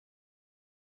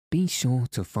be sure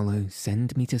to follow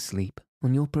Send Me to Sleep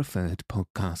on your preferred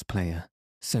podcast player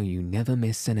so you never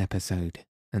miss an episode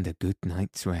and a good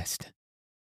night's rest.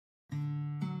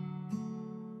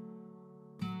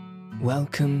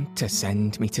 Welcome to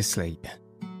Send Me to Sleep,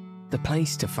 the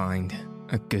place to find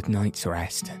a good night's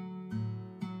rest.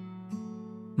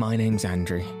 My name's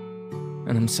Andrew,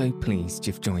 and I'm so pleased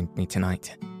you've joined me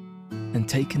tonight and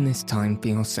taken this time for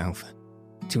yourself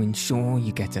to ensure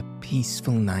you get a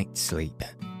peaceful night's sleep.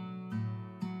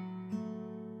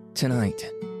 Tonight,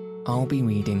 I'll be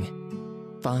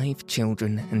reading 5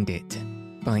 Children and It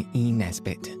by E.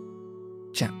 Nesbit,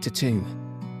 Chapter 2,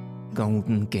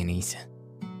 Golden Guineas.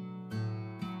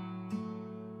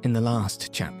 In the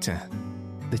last chapter,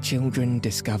 the children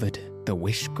discovered the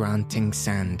wish-granting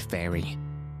sand fairy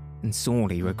and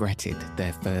sorely regretted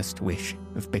their first wish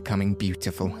of becoming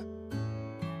beautiful.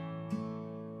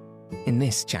 In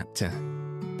this chapter,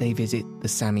 they visit the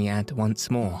Psammead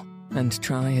once more and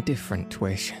try a different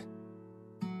wish.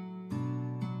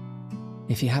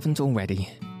 If you haven't already,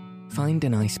 find a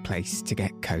nice place to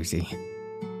get cozy.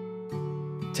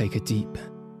 Take a deep,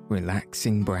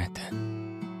 relaxing breath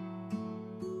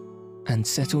and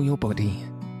settle your body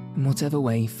in whatever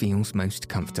way feels most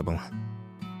comfortable.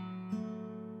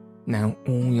 Now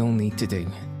all you'll need to do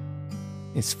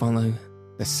is follow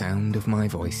the sound of my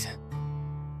voice.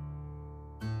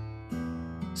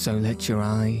 So let your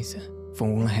eyes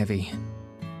fall heavy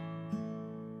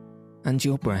and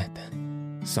your breath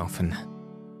soften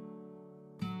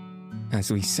as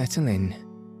we settle in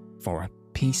for a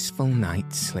peaceful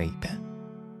night's sleep.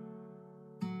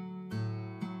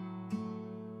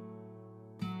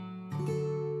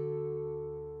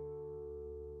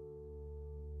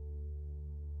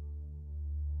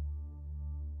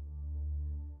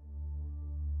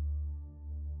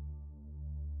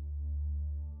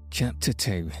 Chapter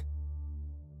 2,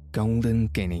 Golden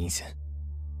Guineas.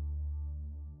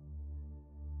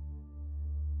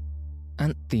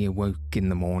 Anthea woke in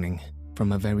the morning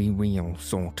from a very real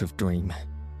sort of dream,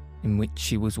 in which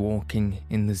she was walking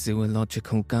in the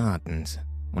zoological gardens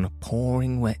on a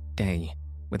pouring wet day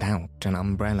without an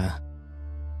umbrella.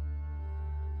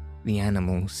 The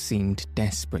animals seemed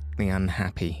desperately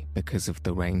unhappy because of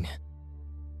the rain,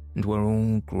 and were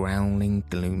all growling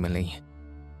gloomily.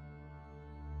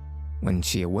 When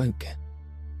she awoke,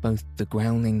 both the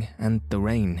growling and the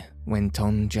rain went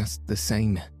on just the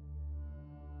same.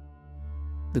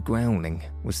 The growling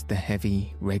was the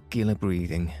heavy, regular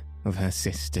breathing of her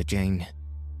sister Jane,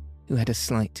 who had a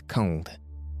slight cold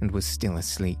and was still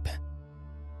asleep.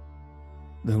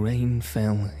 The rain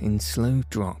fell in slow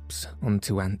drops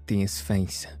onto Anthea's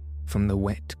face from the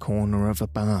wet corner of a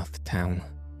bath towel,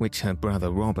 which her brother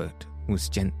Robert was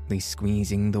gently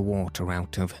squeezing the water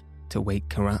out of to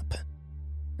wake her up,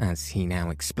 as he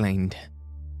now explained.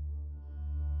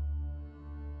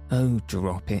 "Oh,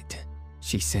 drop it,"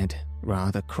 she said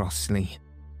rather crossly.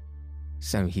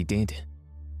 So he did,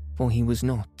 for he was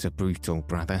not a brutal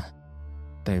brother,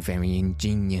 though very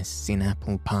ingenious in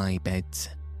apple pie beds,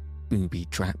 booby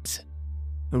traps,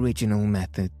 original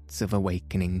methods of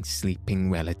awakening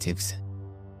sleeping relatives,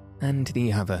 and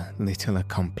the other little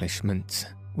accomplishments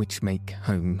which make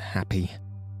home happy.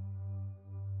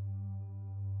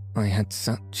 "I had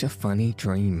such a funny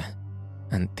dream,"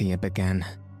 Anthea began.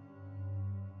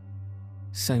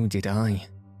 "So did I,"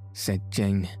 said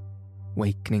Jane,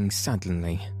 wakening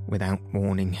suddenly without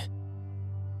warning.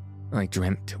 "I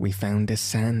dreamt we found a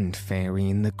sand fairy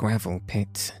in the gravel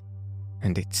pits,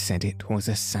 and it said it was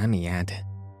a Psammead,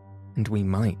 and we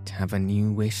might have a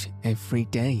new wish every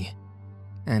day,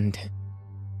 and—"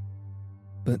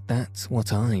 "But that's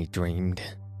what I dreamed,"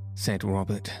 said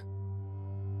Robert.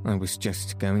 "I was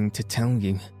just going to tell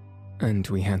you, and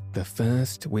we had the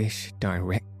first wish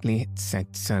directly it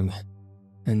said so,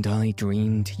 and I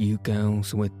dreamed you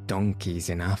girls were donkeys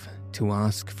enough to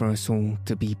ask for us all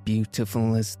to be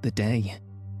beautiful as the day,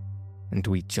 and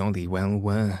we jolly well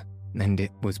were, and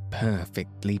it was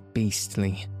perfectly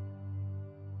beastly."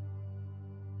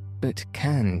 "But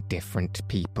can different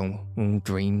people all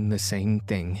dream the same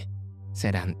thing?"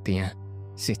 said Anthea,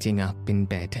 sitting up in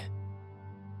bed.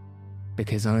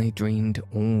 "Because I dreamed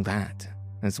all that,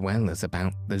 as well as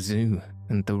about the zoo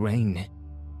and the rain,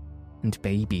 and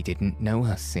Baby didn't know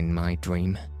us in my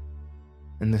dream,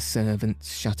 and the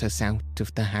servants shut us out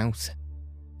of the house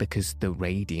because the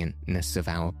radiantness of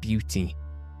our beauty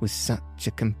was such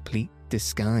a complete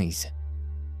disguise,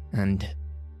 and—"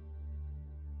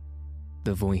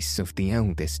 The voice of the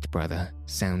eldest brother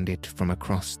sounded from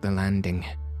across the landing.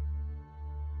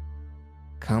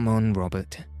 "Come on,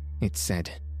 Robert," it said.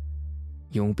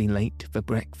 "You'll be late for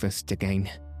breakfast again."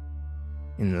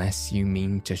 unless you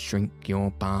mean to shrink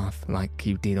your bath like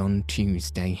you did on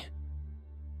Tuesday.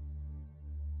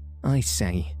 I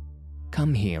say,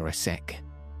 come here a sec,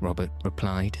 Robert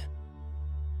replied.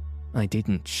 I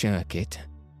didn't shirk it.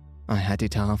 I had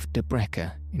it after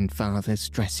brekker in Father's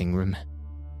dressing room,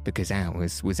 because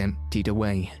ours was emptied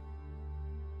away.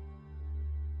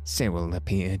 Cyril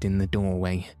appeared in the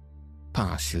doorway,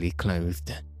 partially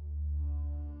clothed.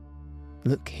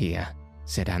 Look here,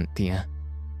 said Anthea.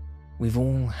 We've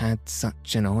all had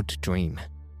such an odd dream.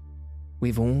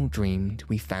 We've all dreamed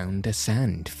we found a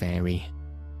sand fairy.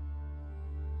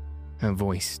 Her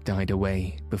voice died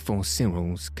away before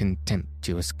Cyril's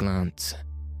contemptuous glance.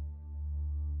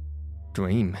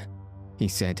 Dream, he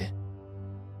said.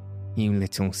 You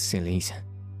little sillies.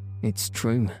 It's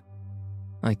true.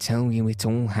 I tell you it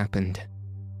all happened.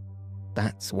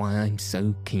 That's why I'm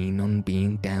so keen on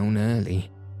being down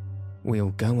early.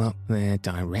 We'll go up there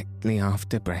directly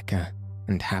after brekker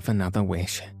and have another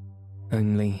wish.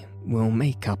 Only we'll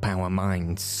make up our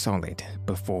minds solid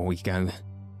before we go,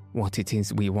 what it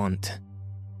is we want,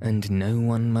 and no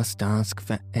one must ask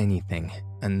for anything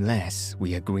unless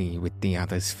we agree with the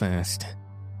others first.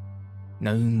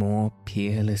 No more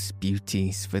peerless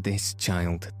beauties for this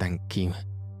child, thank you.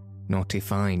 Not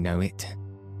if I know it.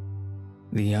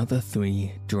 The other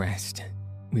three dressed,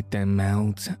 with their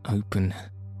mouths open.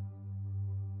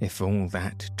 If all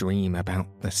that dream about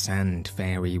the sand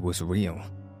fairy was real,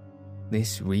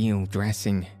 this real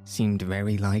dressing seemed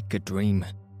very like a dream,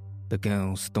 the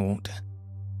girls thought.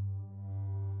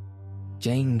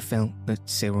 Jane felt that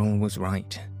Cyril was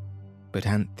right, but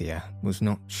Anthea was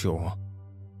not sure,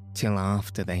 till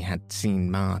after they had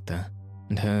seen Martha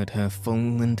and heard her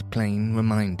full and plain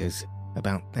reminders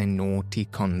about their naughty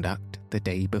conduct the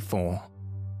day before.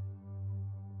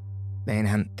 Then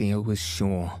Anthea was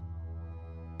sure,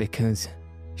 because,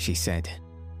 she said,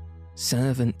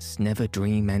 servants never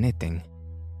dream anything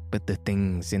but the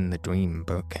things in the dream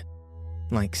book,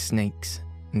 like snakes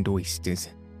and oysters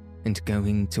and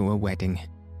going to a wedding.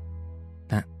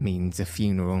 That means a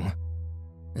funeral,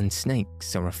 and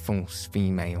snakes are a false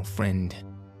female friend,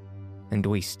 and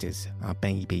oysters are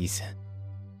babies.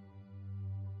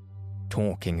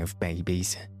 Talking of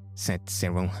babies, said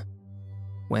Cyril,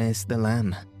 where's the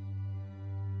lamb?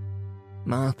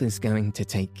 Martha's going to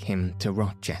take him to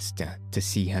Rochester to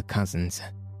see her cousins.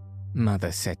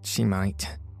 Mother said she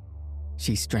might.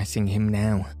 She's dressing him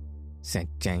now, said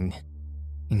Jane,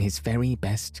 in his very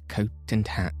best coat and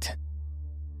hat.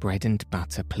 Bread and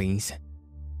butter, please.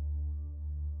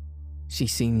 She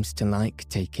seems to like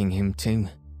taking him too,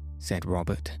 said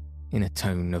Robert, in a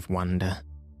tone of wonder.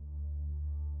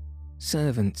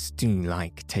 Servants do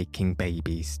like taking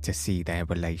babies to see their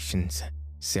relations,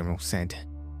 Cyril said.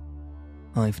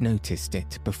 I've noticed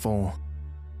it before,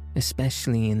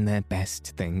 especially in their best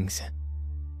things.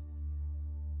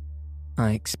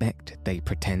 I expect they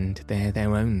pretend they're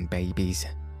their own babies,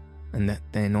 and that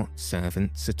they're not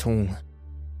servants at all,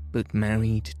 but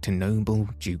married to noble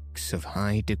dukes of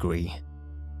high degree.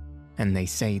 And they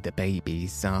say the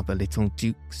babies are the little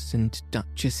dukes and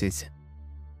duchesses,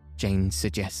 Jane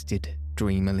suggested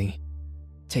dreamily,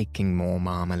 taking more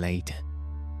marmalade.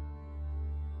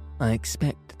 I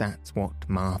expect that's what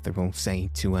Martha will say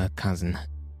to her cousin.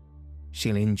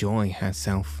 She'll enjoy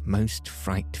herself most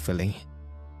frightfully.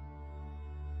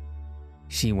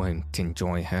 She won't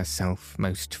enjoy herself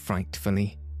most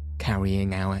frightfully,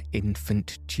 carrying our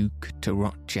infant duke to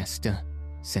Rochester,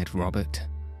 said Robert.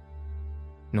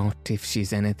 Not if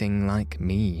she's anything like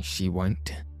me, she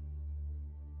won't.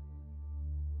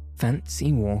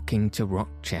 Fancy walking to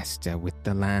Rochester with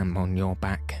the lamb on your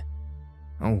back.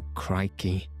 Oh,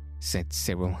 crikey, said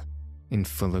Cyril, in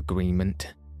full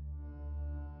agreement.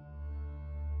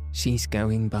 She's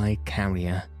going by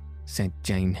carrier, said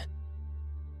Jane.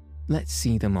 Let's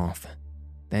see them off,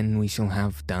 then we shall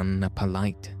have done a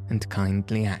polite and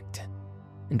kindly act,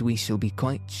 and we shall be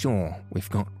quite sure we've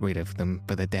got rid of them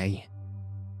for the day.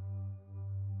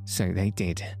 So they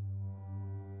did.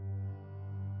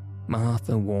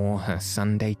 Martha wore her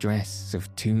Sunday dress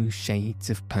of 2 shades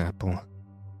of purple,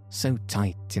 so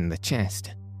tight in the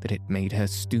chest that it made her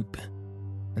stoop,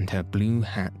 and her blue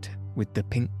hat with the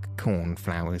pink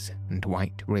cornflowers and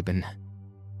white ribbon.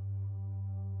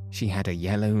 She had a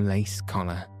yellow lace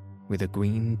collar with a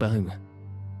green bow,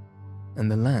 and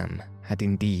the lamb had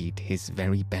indeed his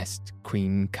very best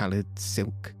cream-coloured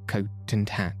silk coat and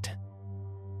hat.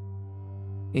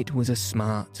 It was a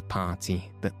smart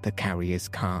party that the carrier's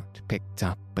cart picked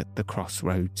up at the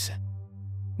crossroads,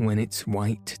 when its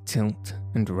white tilt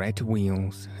and red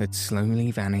wheels had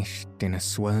slowly vanished in a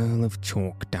swirl of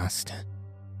chalk dust.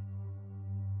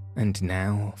 And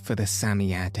now for the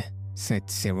Psammead, said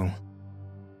Cyril,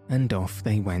 and off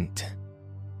they went.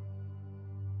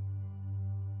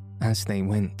 As they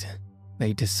went,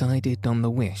 they decided on the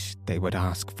wish they would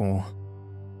ask for.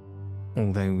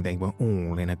 Although they were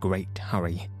all in a great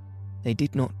hurry, they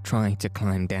did not try to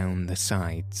climb down the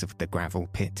sides of the gravel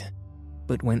pit,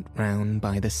 but went round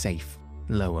by the safe,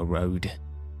 lower road,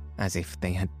 as if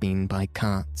they had been by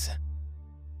carts.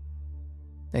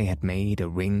 They had made a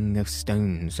ring of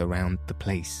stones around the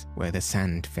place where the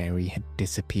Sand Fairy had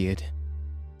disappeared,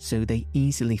 so they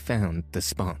easily found the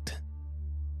spot.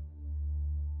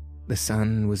 The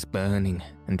sun was burning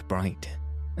and bright,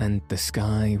 and the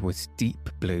sky was deep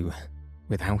blue,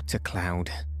 without a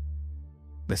cloud.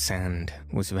 The sand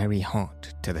was very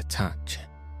hot to the touch.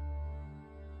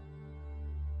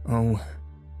 "Oh,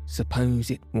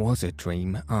 suppose it was a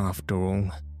dream after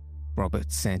all,"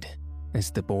 Robert said,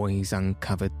 as the boys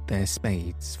uncovered their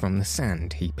spades from the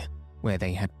sand heap where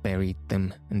they had buried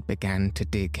them and began to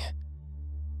dig.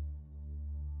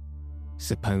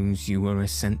 "Suppose you were a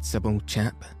sensible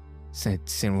chap," said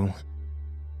Cyril.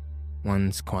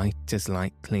 "One's quite as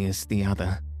likely as the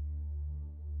other."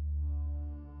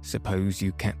 "Suppose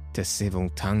you kept a civil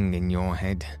tongue in your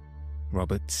head,"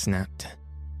 Robert snapped.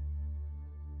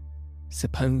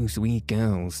 "Suppose we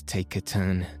girls take a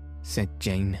turn," said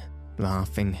Jane,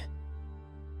 laughing.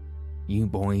 "You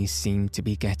boys seem to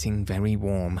be getting very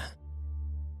warm."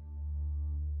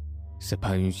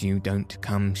 "Suppose you don't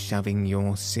come shoving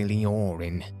your silly oar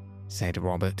in," said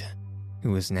Robert,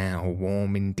 who was now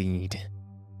warm indeed.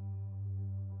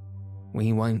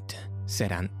 "We won't,"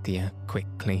 said Anthea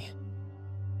quickly.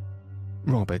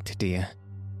 "Robert, dear,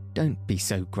 don't be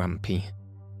so grumpy.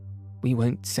 We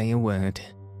won't say a word.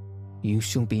 You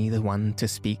shall be the one to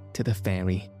speak to the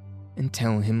fairy and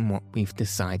tell him what we've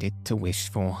decided to wish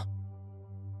for.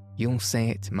 You'll say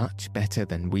it much better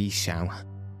than we shall."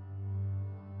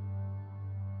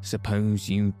 "Suppose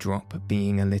you drop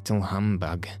being a little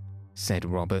humbug," said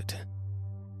Robert,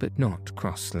 but not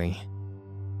crossly.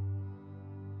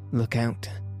 "Look out.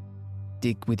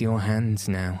 Dig with your hands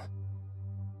now."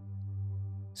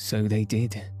 So they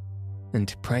did,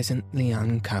 and presently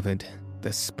uncovered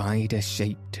the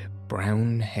spider-shaped,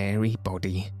 brown, hairy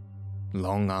body,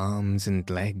 long arms and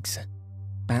legs,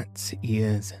 bat's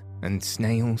ears and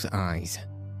snail's eyes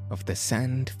of the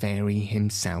Sand Fairy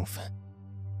himself.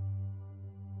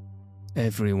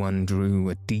 Everyone drew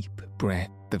a deep breath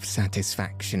of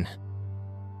satisfaction,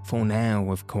 for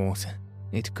now, of course,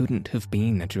 it couldn't have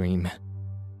been a dream.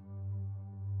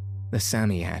 The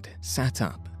Psammead sat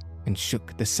up and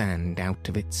shook the sand out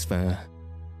of its fur.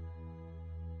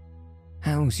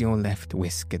 "How's your left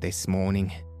whisker this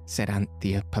morning?" said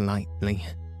Anthea politely.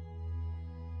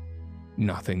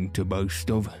 "Nothing to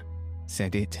boast of,"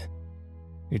 said it.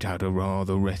 "It had a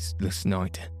rather restless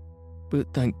night,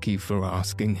 but thank you for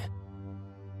asking."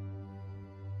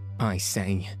 "I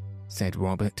say," said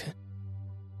Robert,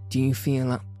 "do you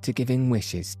feel up to giving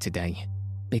wishes today?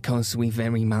 Because we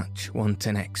very much want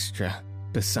an extra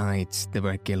besides the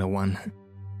regular one.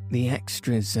 The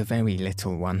extra's a very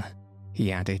little one,"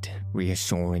 he added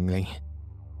reassuringly.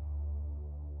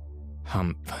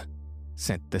 "Humph,"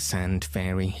 said the Sand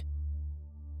Fairy.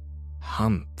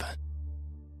 "Humph.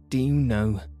 Do you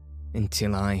know,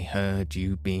 until I heard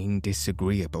you being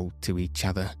disagreeable to each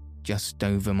other just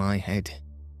over my head,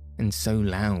 and so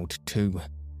loud too,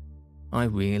 I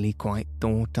really quite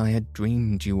thought I had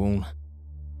dreamed you all.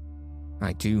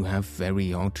 I do have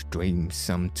very odd dreams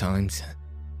sometimes."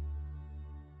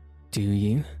 "Do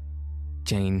you?"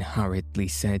 Jane hurriedly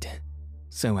said,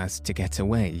 so as to get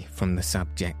away from the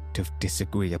subject of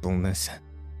disagreeableness.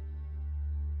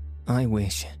 "I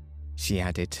wish," she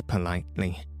added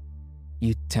politely,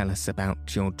 "you'd tell us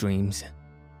about your dreams.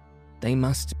 They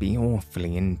must be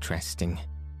awfully interesting."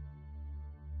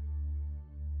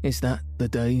 "Is that the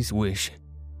day's wish?"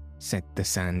 said the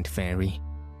Sand Fairy,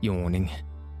 yawning.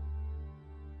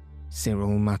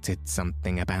 Cyril muttered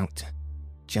something about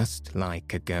 "just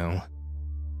like a girl,"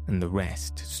 and the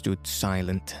rest stood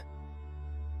silent.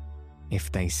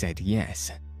 If they said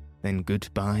yes, then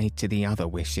goodbye to the other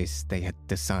wishes they had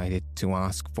decided to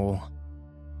ask for.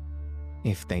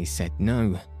 If they said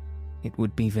no, it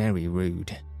would be very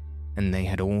rude, and they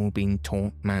had all been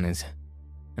taught manners,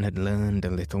 and had learned a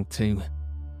little too,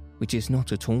 which is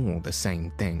not at all the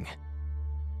same thing.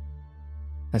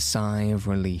 A sigh of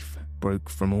relief broke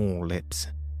from all lips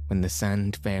when the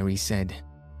Sand Fairy said,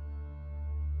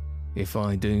 "If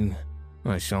I do,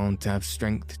 I shan't have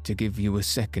strength to give you a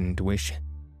second wish.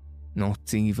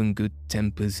 Not even good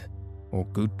tempers, or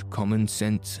good common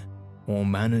sense, or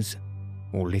manners,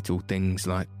 or little things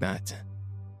like that."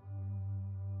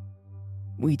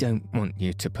 We don't want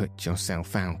you to put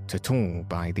yourself out at all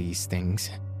by these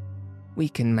things. We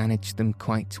can manage them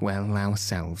quite well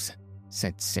ourselves,"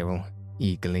 said Cyril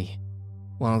eagerly,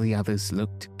 while the others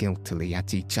looked guiltily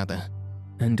at each other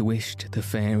and wished the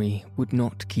fairy would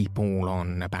not keep all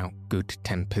on about good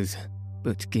tempers,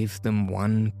 but give them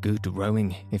one good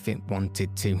rowing if it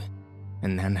wanted to,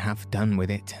 and then have done with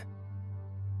it.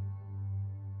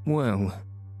 "Well,"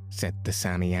 said the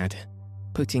Psammead,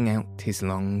 putting out his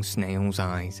long snail's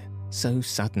eyes so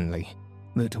suddenly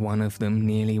that one of them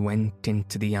nearly went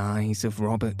into the eyes of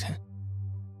Robert.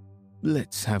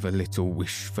 "Let's have a little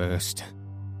wish first."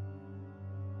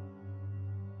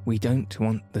 "We don't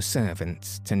want the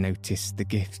servants to notice the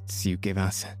gifts you give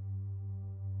us."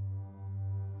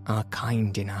 "Are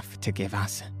kind enough to give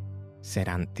us," said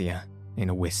Anthea in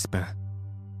a whisper.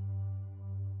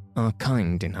 "Are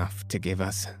kind enough to give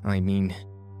us, I mean,"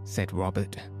 said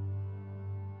Robert.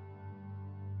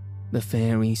 The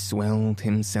fairy swelled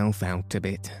himself out a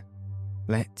bit,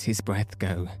 let his breath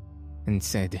go, and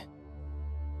said,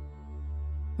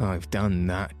 "I've done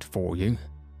that for you.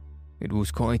 It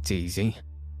was quite easy.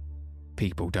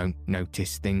 People don't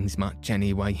notice things much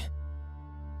anyway.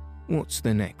 What's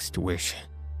the next wish?"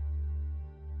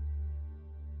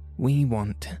 "We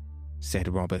want," said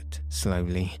Robert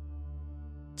slowly,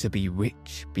 "to be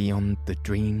rich beyond the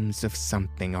dreams of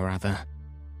something or other."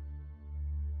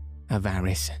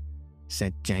 "Avarice,"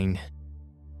 said Jane.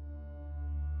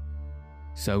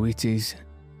 "So it is,"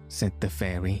 said the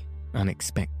fairy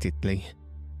unexpectedly.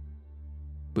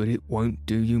 "But it won't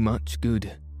do you much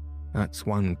good, that's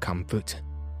one comfort,"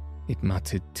 it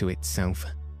muttered to itself.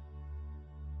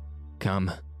 "Come,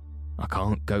 I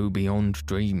can't go beyond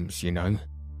dreams, you know.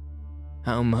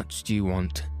 How much do you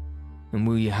want, and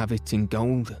will you have it in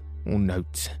gold or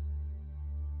notes?"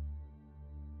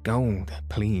 "Gold,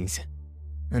 please,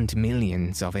 and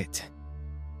millions of it."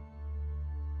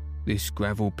 "This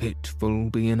gravel pit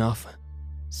full be enough?"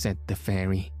 said the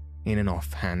fairy in an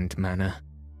offhand manner.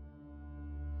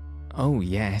 "Oh,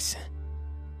 yes."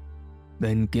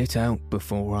 "Then get out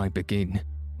before I begin,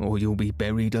 or you'll be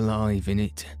buried alive in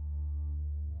it."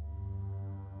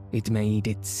 It made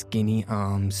its skinny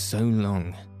arms so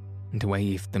long and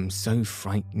waved them so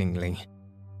frighteningly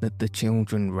that the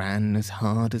children ran as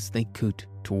hard as they could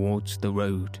towards the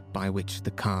road by which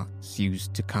the carts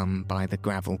used to come by the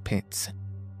gravel pits.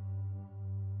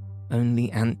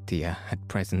 Only Anthea had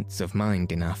presence of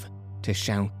mind enough to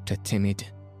shout a timid,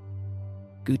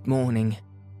 "Good morning.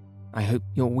 I hope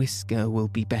your whisker will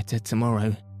be better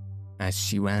tomorrow," as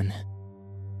she ran.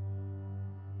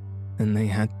 And they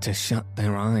had to shut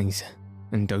their eyes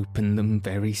and open them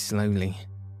very slowly,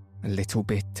 a little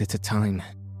bit at a time,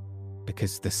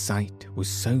 because the sight was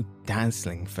so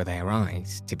dazzling for their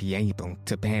eyes to be able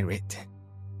to bear it.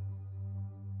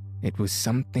 It was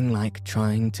something like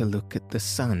trying to look at the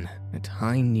sun at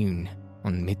high noon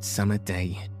on Midsummer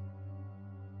Day.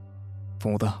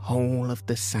 For the whole of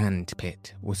the sand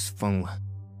pit was full,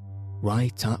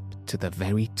 right up to the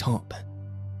very top,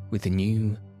 with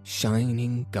new,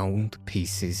 shining gold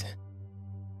pieces,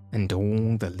 and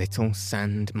all the little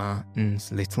sand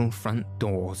martins' little front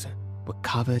doors were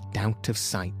covered out of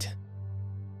sight.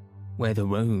 Where the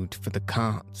road for the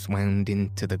carts wound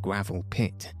into the gravel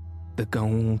pit, the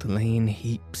gold lay in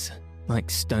heaps like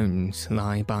stones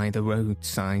lie by the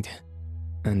roadside,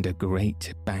 and a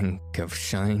great bank of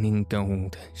shining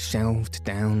gold shelved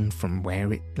down from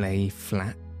where it lay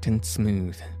flat and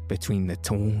smooth between the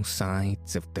tall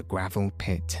sides of the gravel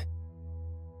pit.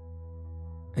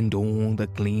 And all the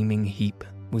gleaming heap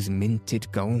was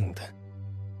minted gold,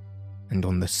 and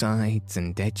on the sides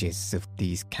and edges of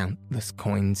these countless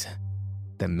coins,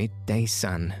 the midday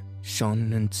sun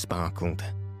shone and sparkled,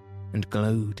 and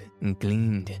glowed and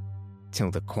gleamed,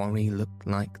 till the quarry looked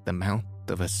like the mouth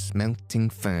of a smelting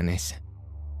furnace,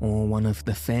 or one of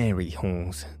the fairy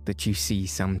halls that you see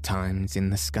sometimes in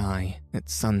the sky at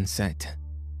sunset.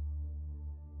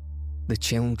 The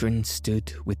children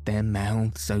stood with their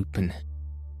mouths open,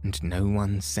 and no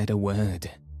one said a word.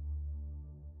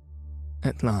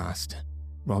 At last,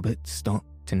 Robert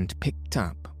stopped and picked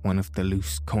up one of the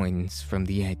loose coins from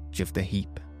the edge of the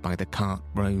heap by the cart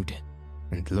road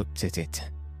and looked at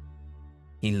it.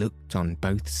 He looked on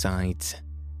both sides.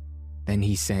 Then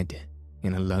he said,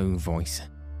 in a low voice,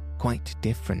 quite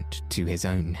different to his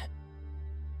own,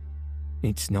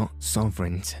 "It's not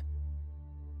sovereigns."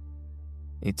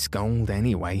 "It's gold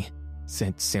anyway,"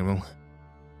 said Cyril.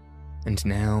 And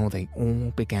now they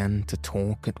all began to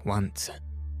talk at once.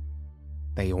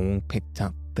 They all picked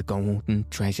up the golden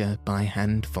treasure by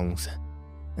handfuls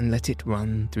and let it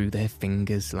run through their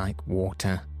fingers like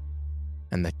water,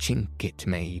 and the chink it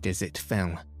made as it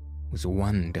fell was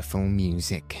wonderful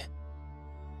music.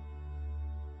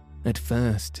 At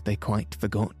first they quite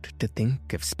forgot to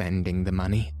think of spending the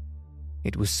money.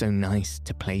 It was so nice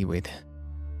to play with.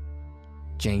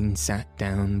 Jane sat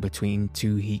down between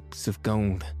 2 heaps of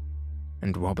gold,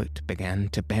 and Robert began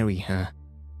to bury her,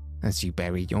 as you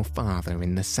bury your father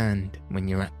in the sand when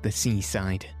you're at the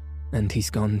seaside, and he's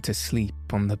gone to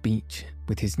sleep on the beach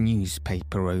with his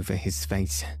newspaper over his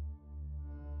face.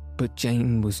 But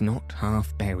Jane was not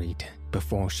half buried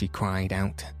before she cried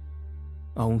out,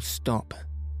 "Oh, stop,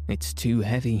 it's too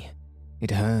heavy,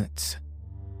 it hurts."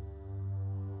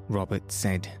 Robert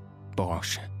said,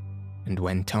 "Bosh," and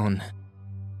went on.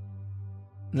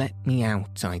 "Let me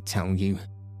out, I tell you,"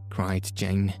 cried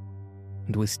Jane,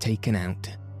 and was taken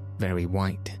out, very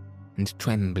white and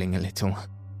trembling a little.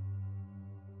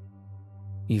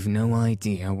 "You've no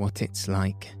idea what it's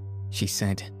like," she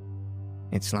said.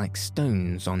 "It's like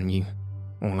stones on you,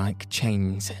 or like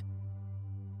chains."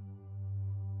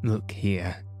 "Look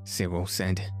here," Cyril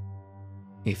said.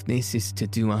 "If this is to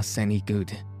do us any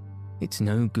good, it's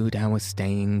no good our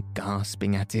staying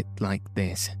gasping at it like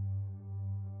this.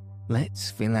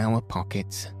 Let's fill our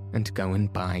pockets and go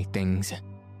and buy things.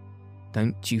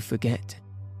 Don't you forget,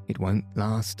 it won't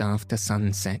last after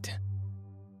sunset.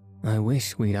 I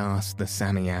wish we'd asked the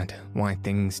Psammead why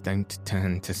things don't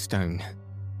turn to stone.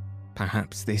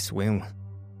 Perhaps this will.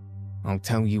 I'll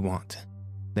tell you what,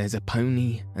 there's a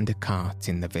pony and a cart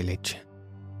in the village."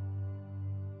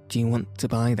 "Do you want to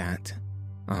buy that?"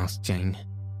 asked Jane.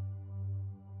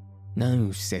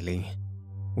 "No, silly.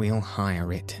 We'll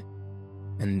hire it.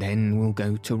 And then we'll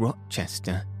go to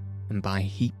Rochester and buy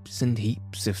heaps and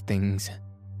heaps of things.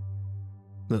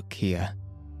 Look here,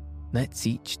 let's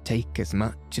each take as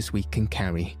much as we can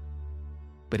carry.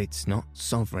 But it's not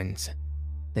sovereigns.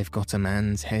 They've got a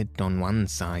man's head on one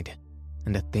side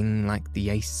and a thing like the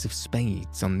ace of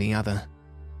spades on the other.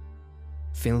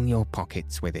 Fill your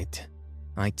pockets with it,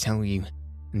 I tell you,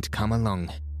 and come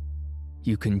along.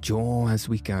 You can jaw as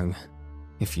we go,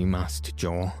 if you must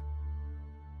jaw."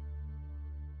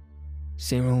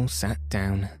 Cyril sat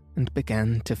down and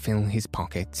began to fill his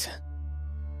pockets.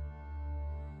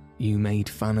 "You made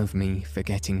fun of me for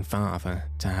getting father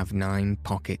to have 9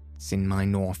 pockets in my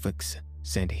Norfolks,"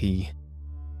 said he.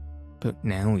 "But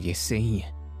now you see."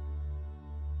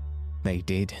 They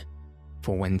did,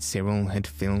 for when Cyril had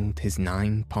filled his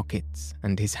 9 pockets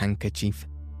and his handkerchief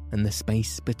and the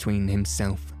space between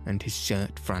himself and his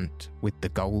shirt front with the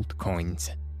gold coins,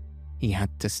 he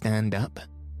had to stand up.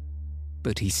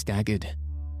 But he staggered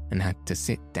and had to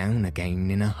sit down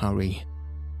again in a hurry.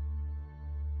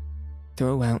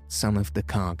 "Throw out some of the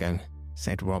cargo,"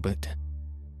 said Robert.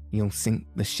 "You'll sink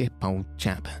the ship, old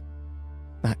chap.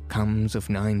 That comes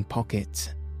of 9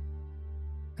 pockets."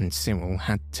 And Cyril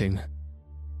had to.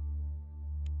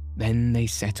 Then they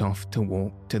set off to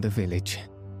walk to the village.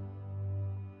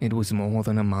 It was more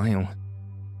than a mile,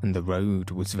 and the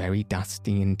road was very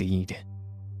dusty indeed,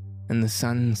 and the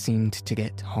sun seemed to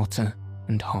get hotter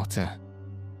and hotter,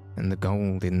 and the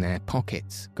gold in their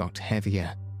pockets got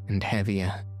heavier and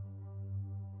heavier.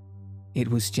 It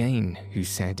was Jane who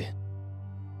said,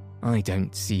 "I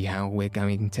don't see how we're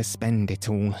going to spend it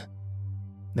all.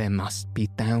 There must be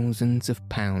thousands of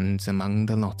pounds among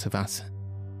the lot of us.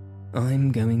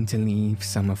 I'm going to leave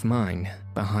some of mine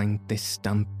behind this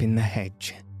stump in the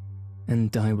hedge, and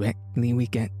directly we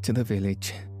get to the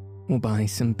village, we'll buy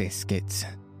some biscuits.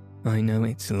 I know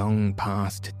it's long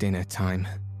past dinner time."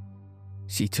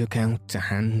 She took out a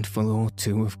handful or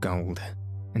 2 of gold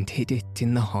and hid it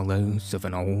in the hollows of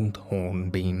an old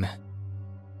hornbeam.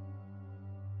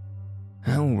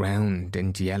 "How round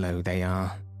and yellow they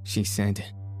are," she said.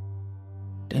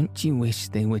 "Don't you wish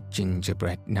they were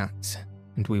gingerbread nuts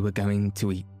and we were going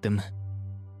to eat them?"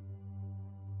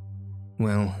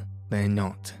 "Well, they're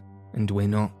not, and we're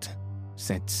not,"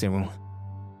 said Cyril.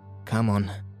 "Come on."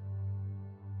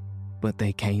 But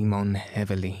they came on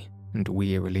heavily and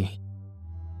wearily.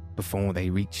 Before they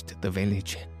reached the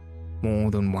village,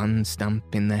 more than one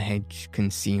stump in the hedge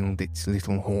concealed its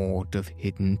little hoard of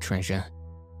hidden treasure.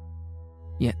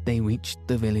 Yet they reached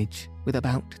the village with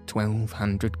about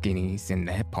 1,200 guineas in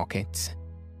their pockets.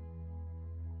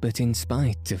 But in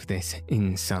spite of this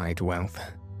inside wealth,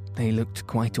 they looked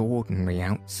quite ordinary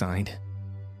outside,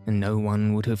 and no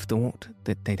one would have thought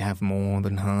that they'd have more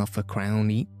than half a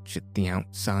crown each at the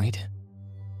outside.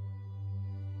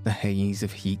 The haze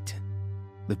of heat,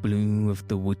 the blue of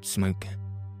the wood smoke,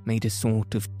 made a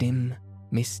sort of dim,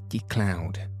 misty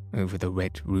cloud over the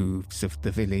red roofs of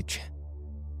the village.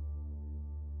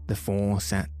 The 4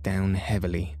 sat down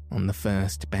heavily on the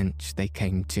first bench they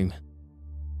came to.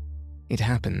 It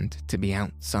happened to be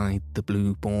outside the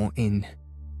Blue Boar Inn.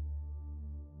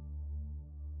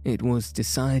 It was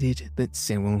decided that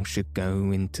Cyril should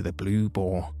go into the Blue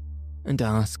Boar and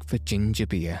ask for ginger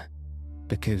beer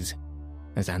because,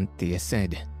 as Anthea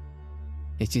said,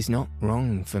 it is not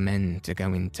wrong for men to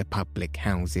go into public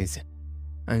houses,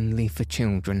 only for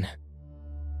children.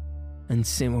 And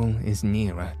Cyril is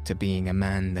nearer to being a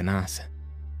man than us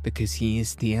because he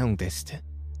is the eldest.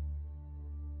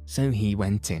 So he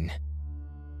went in.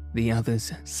 The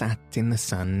others sat in the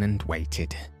sun and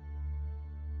waited.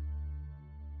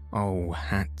 "Oh,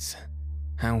 Hats,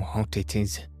 how hot it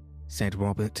is," said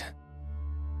Robert.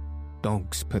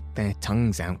 "Dogs put their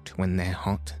tongues out when they're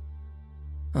hot.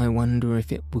 I wonder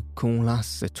if it would cool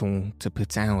us at all to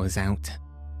put ours out."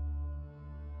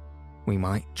 "We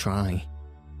might try,"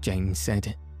 James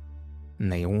said, and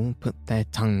they all put their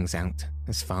tongues out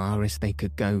as far as they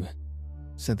could go,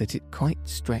 so that it quite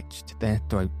stretched their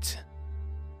throats.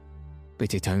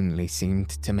 But it only seemed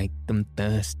to make them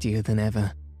thirstier than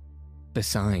ever,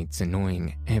 besides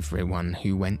annoying everyone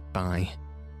who went by.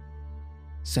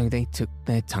 So they took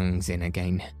their tongues in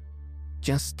again,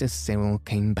 just as Cyril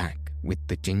came back with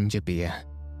the ginger beer.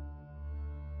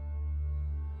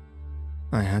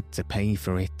 I had to pay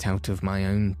for it out of my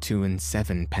own 2 and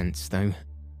 7 pence, though.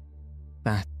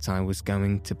 That I was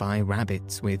going to buy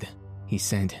rabbits with, he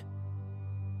said.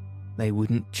 They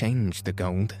wouldn't change the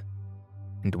gold,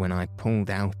 and when I pulled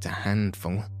out a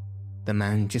handful, the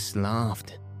man just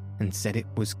laughed and said it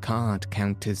was card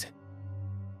counters.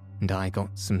 And I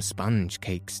got some sponge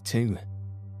cakes too,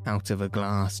 out of a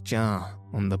glass jar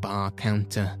on the bar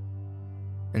counter,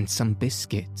 and some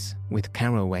biscuits with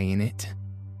caraway in it.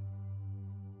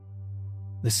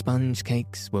 The sponge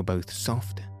cakes were both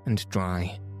soft and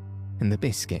dry, and the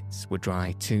biscuits were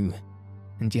dry too,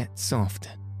 and yet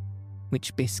soft,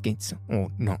 which biscuits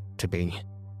ought not to be.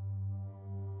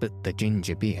 But the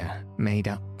ginger beer made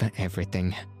up for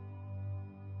everything.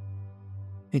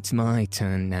 "It's my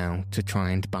turn now to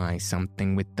try and buy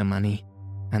something with the money,"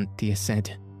 Anthea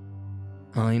said.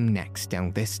 "I'm next,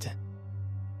 eldest."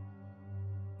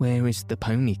 "Where is the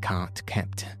pony cart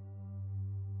kept?"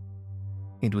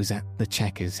 It was at the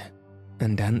Chequers,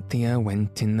 and Anthea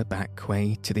went in the back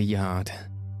way to the yard,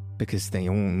 because they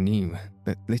all knew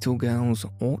that little girls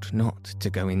ought not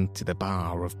to go into the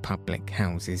bar of public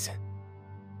houses.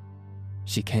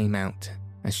 She came out,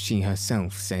 as she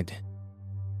herself said,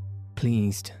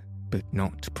 pleased but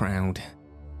not proud.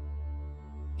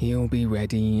 "He'll be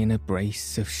ready in a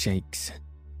brace of shakes,"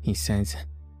 he says,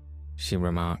 she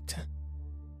remarked.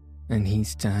 "And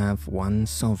he's to have 1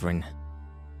 sovereign,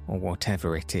 or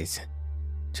whatever it is,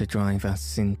 to drive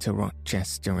us into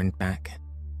Rochester and back,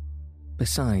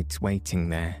 besides waiting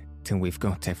there till we've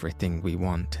got everything we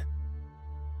want.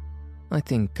 I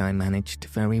think I managed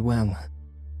very well."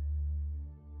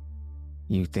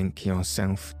 "You think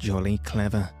yourself jolly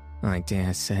clever, I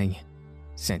dare say,"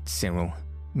 said Cyril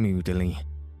moodily.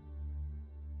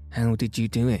 "How did you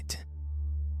do it?"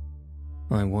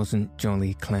 "I wasn't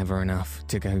jolly clever enough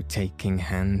to go taking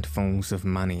handfuls of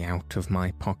money out of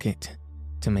my pocket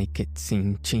to make it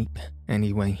seem cheap,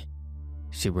 anyway,"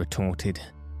 she retorted.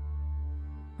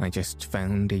 "I just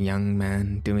found a young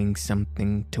man doing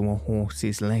something to a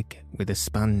horse's leg with a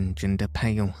sponge and a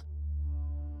pail,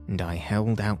 and I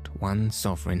held out 1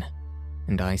 sovereign,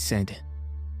 and I said,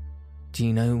 'Do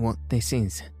you know what this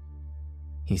is?'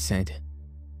 He said,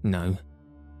 'No,'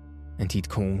 and he'd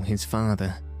call his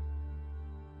father.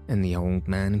 And the old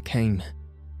man came,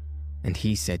 and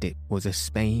he said it was a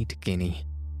spade guinea,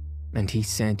 and he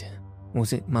said,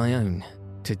 was it my own,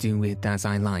 to do with as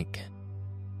I like?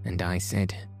 And I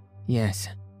said, yes.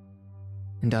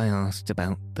 And I asked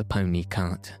about the pony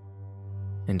cart,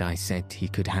 and I said he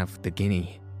could have the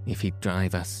guinea if he'd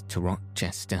drive us to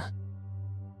Rochester.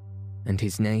 And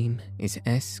his name is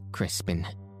S. Crispin.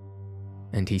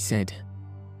 And he said,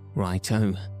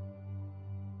 right-o."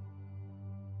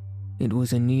 It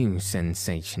was a new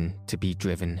sensation to be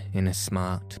driven in a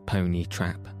smart pony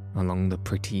trap along the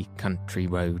pretty country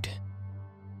road.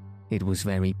 It was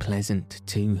very pleasant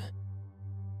too,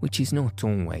 which is not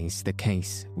always the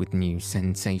case with new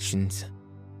sensations.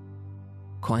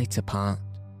 Quite apart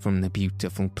from the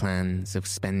beautiful plans of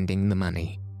spending the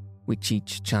money which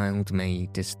each child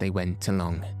made as they went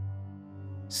along,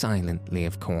 silently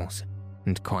of course,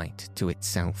 and quite to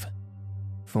itself,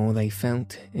 for they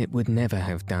felt it would never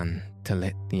have done to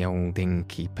let the old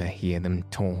innkeeper hear them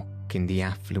talk in the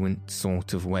affluent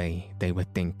sort of way they were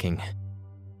thinking.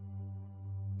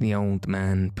 The old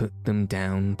man put them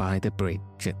down by the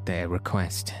bridge at their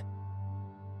request.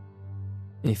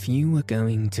 "If you were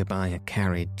going to buy a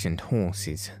carriage and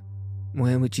horses,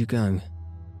 "Where would you go?"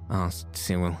 asked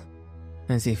Cyril,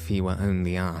 as if he were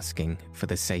only asking for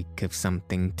the sake of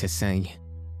something to say.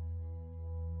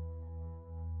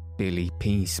 "Billy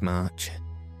Peace March,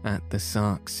 at the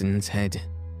Sarkson's Head,"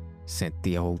 said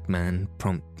the old man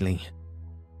promptly.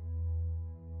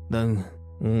 "Though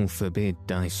all forbid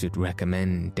I should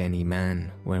recommend any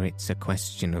man where it's a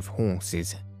question of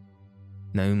horses,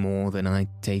 no more than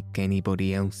I'd take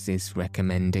anybody else's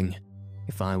recommending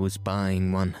if I was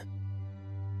buying one.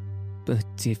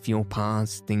 But if your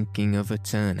pa's thinking of a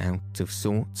turnout of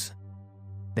sorts,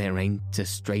 there ain't a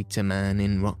straighter man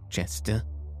in Rochester,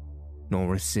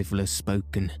 nor a civiller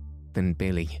spoken than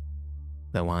Billy,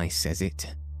 though I says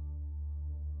it."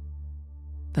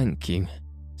 "Thank you,"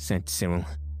 said Cyril.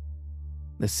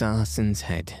 "The Sarson's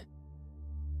Head."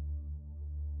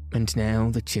 And now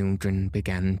the children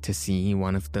began to see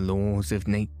one of the laws of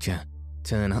nature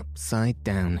turn upside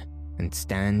down and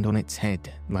stand on its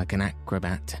head like an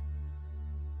acrobat.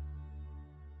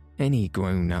 Any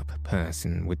grown-up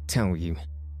person would tell you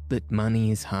that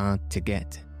money is hard to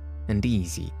get and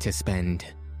easy to spend.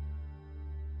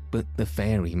 But the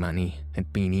fairy money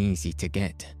had been easy to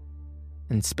get,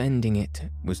 and spending it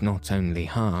was not only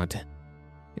hard,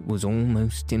 it was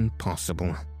almost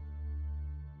impossible.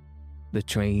 The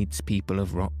tradespeople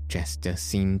of Rochester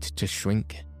seemed to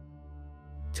shrink,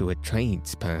 to a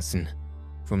tradesperson,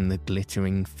 from the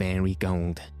glittering fairy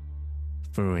gold.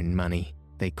 Foreign money,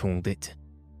 they called it,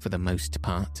 for the most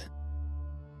part.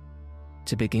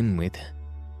 To begin with,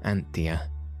 Anthea,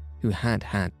 who had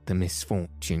had the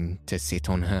misfortune to sit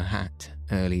on her hat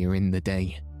earlier in the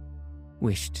day,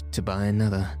 wished to buy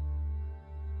another.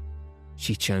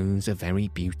 She chose a very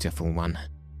beautiful one,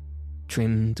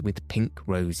 trimmed with pink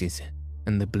roses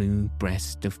and the blue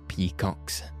breast of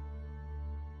peacocks.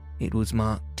 It was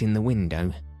marked in the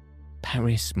window,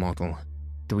 "Paris model,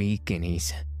 3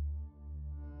 guineas.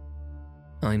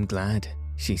 "I'm glad,"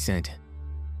 she said,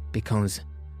 "because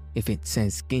if it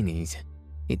says guineas,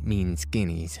 it means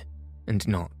guineas and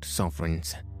not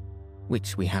sovereigns,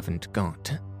 which we haven't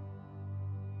got."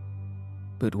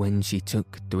 But when she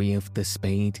took 3 of the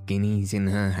spade guineas in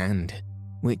her hand,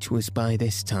 which was by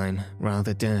this time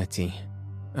rather dirty,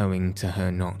 owing to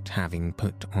her not having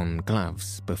put on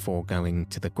gloves before going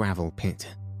to the gravel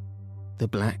pit, the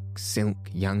black silk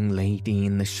young lady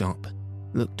in the shop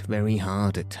looked very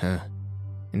hard at her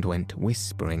and went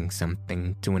whispering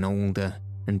something to an older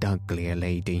and uglier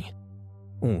lady,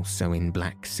 also in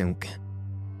black silk,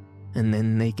 and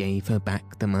then they gave her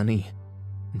back the money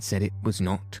and said it was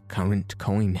not current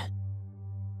coin.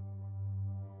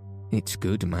 "It's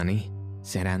good money,"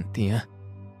 said Anthea,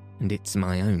 "and it's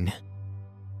my own."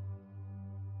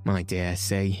 "I dare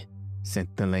say," said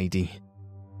the lady,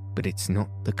 "but it's not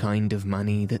the kind of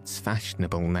money that's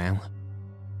fashionable now,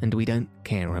 and we don't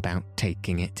care about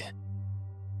taking it."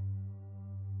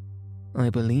 "I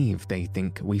believe they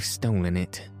think we've stolen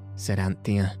it," said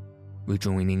Anthea,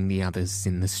 rejoining the others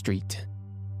in the street.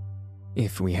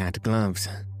 "If we had gloves,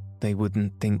 they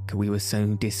wouldn't think we were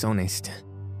so dishonest.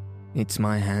 It's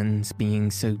my hands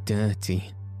being so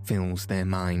dirty fills their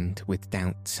mind with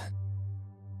doubts."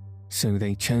 So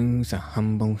they chose a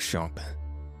humble shop,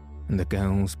 and the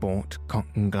girls bought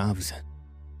cotton gloves,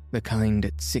 the kind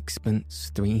at 6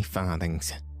 3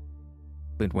 farthings.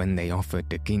 But when they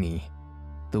offered a guinea,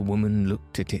 the woman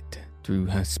looked at it through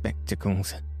her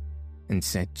spectacles and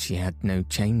said she had no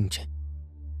change,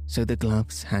 so the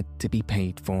gloves had to be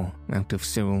paid for out of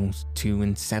Cyril's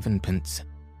 2 7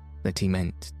 that he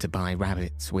meant to buy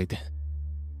rabbits with.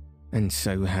 And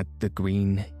so had the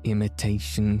green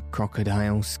imitation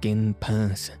crocodile skin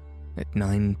purse at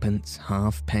 9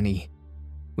 halfpenny,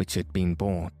 which had been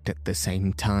bought at the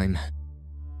same time.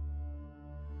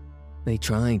 They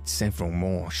tried several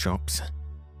more shops,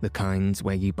 the kinds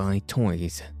where you buy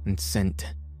toys and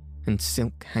scent, and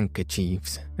silk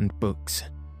handkerchiefs and books,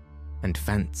 and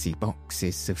fancy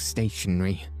boxes of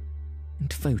stationery,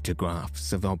 and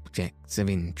photographs of objects of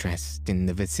interest in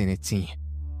the vicinity.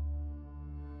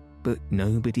 But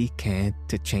nobody cared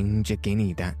to change a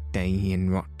guinea that day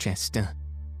in Rochester,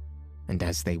 and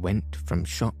as they went from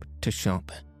shop to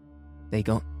shop, they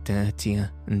got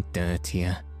dirtier and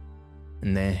dirtier,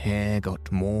 and their hair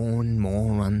got more and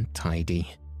more untidy,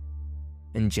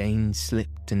 and Jane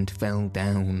slipped and fell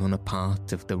down on a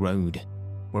part of the road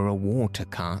where a water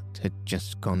cart had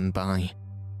just gone by.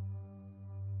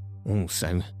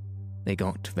 Also, they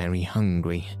got very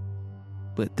hungry,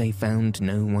 but they found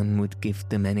no one would give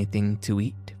them anything to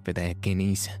eat for their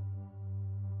guineas.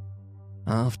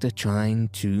 After trying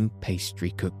 2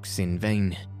 pastry cooks in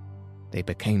vain, they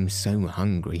became so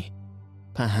hungry,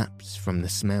 perhaps from the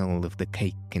smell of the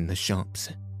cake in the shops,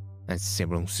 as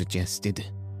Cyril suggested,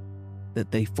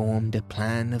 that they formed a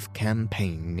plan of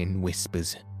campaign in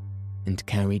whispers and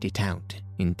carried it out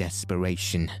in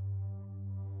desperation.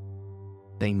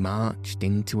 They marched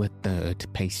into a third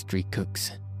pastry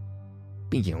cook's.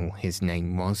 Beale his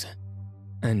name was,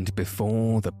 and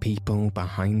before the people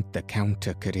behind the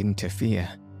counter could interfere,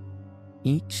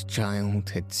 each child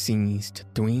had seized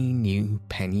 3 new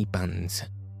penny buns,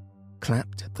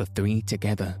 clapped the 3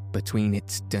 together between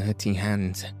its dirty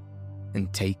hands,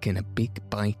 and taken a big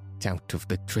bite out of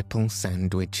the triple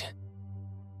sandwich.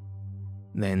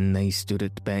 Then they stood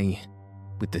at bay,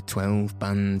 with the 12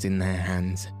 buns in their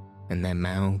hands and their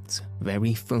mouths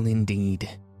very full indeed.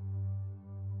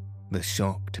 The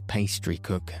shocked pastry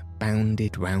cook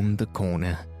bounded round the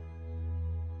corner.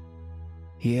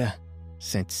 "Here,"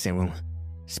 said Cyril,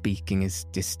 speaking as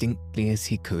distinctly as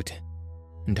he could,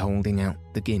 and holding out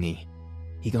the guinea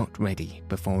he got ready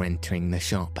before entering the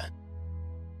shop.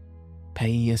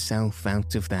 "Pay yourself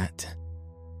out of that."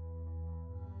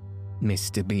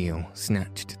 Mr. Beale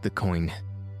snatched the coin,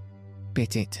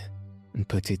 bit it, and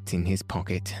put it in his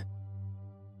pocket.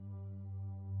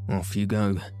 "Off you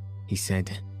go," he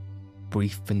said,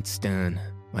 brief and stern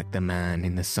like the man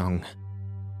in the song.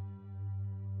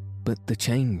 "But the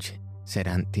change," said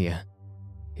Anthea,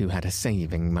 who had a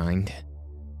saving mind.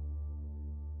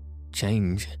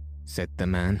 "Change," said the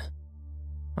man.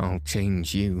 "I'll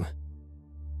change you.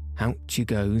 Out you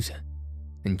goes,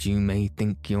 and you may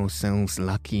think yourselves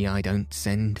lucky I don't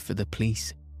send for the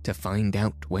police to find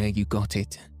out where you got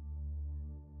it."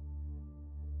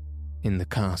 In the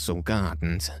castle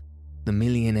gardens, the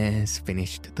millionaires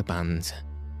finished the buns,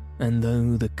 and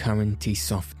though the curranty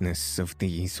softness of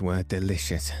these were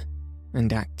delicious,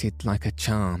 and acted like a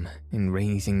charm in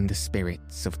raising the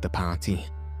spirits of the party,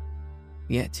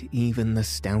 yet even the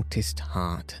stoutest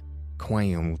heart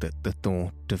quailed at the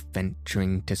thought of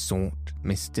venturing to sort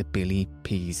Mr. Billy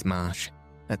Peasmarsh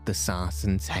at the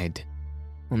Sarson's Head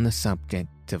on the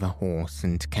subject of a horse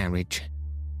and carriage.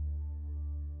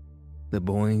 The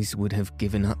boys would have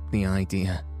given up the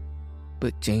idea,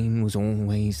 but Jane was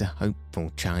always a hopeful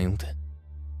child,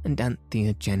 and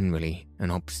Anthea generally an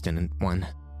obstinate one,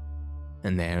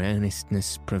 and their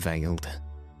earnestness prevailed.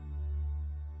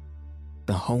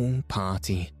 The whole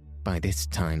party, by this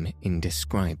time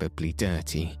indescribably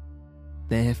dirty,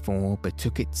 therefore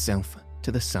betook itself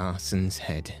to the Sarson's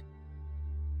Head.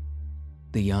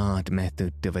 The yard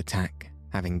method of attack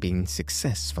having been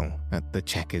successful at the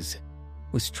Chequers,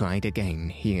 was tried again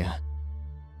here.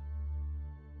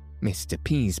 Mr.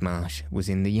 Peasmarsh was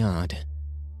in the yard,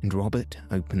 and Robert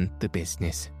opened the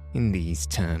business in these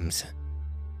terms.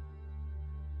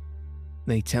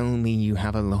 "They tell me you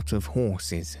have a lot of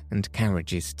horses and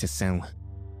carriages to sell."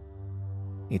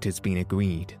 It has been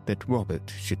agreed that Robert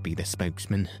should be the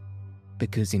spokesman,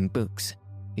 because in books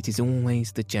it is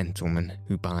always the gentleman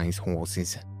who buys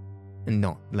horses, and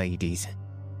not ladies,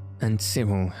 and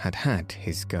Cyril had had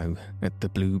his go at the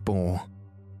Blue Boar.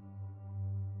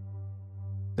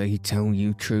 "They tell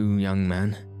you true, young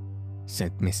man,"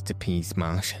 said Mr.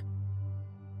 Peasmarsh.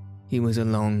 He was a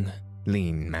long,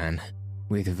 lean man,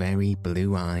 with very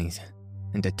blue eyes,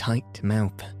 and a tight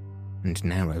mouth, and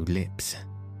narrow lips.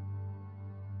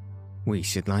 "We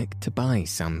should like to buy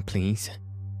some, please,"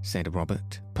 said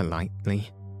Robert politely.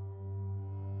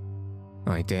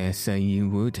 "I dare say you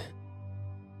would."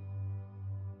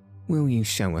 "Will you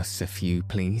show us a few,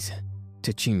 please,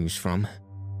 to choose from?"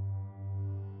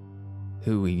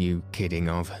 "Who are you kidding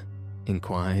of?"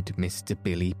 inquired Mr.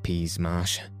 Billy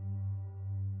Peasmarsh.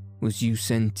 "Was you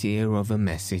sent here of a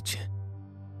message?"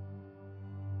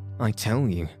 "I tell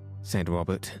you," said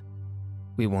Robert,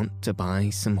 "we want to buy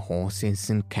some horses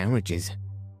and carriages,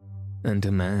 and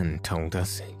a man told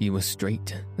us you were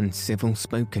straight and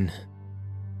civil-spoken,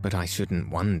 but I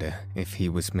shouldn't wonder if he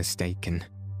was mistaken."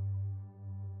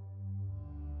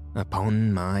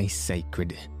 "Upon my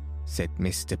sacred," said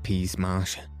Mr.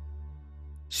 Peasmarsh,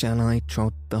 "shall I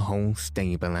trot the whole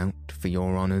stable out for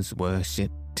your honour's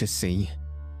worship to see?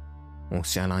 Or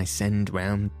shall I send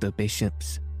round the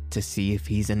bishops to see if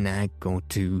he's a nag or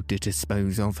two to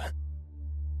dispose of?"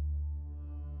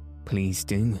 "Please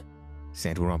do,"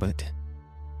 said Robert,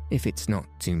 "if it's not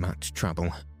too much trouble.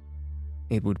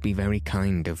 It would be very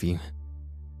kind of you."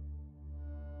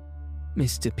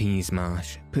 Mr.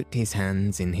 Peasmarsh put his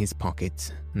hands in his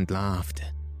pockets and laughed,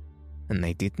 and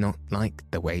they did not like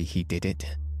the way he did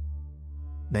it.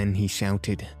 Then he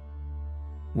shouted,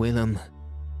 "Willem!"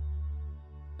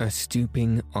 A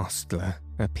stooping ostler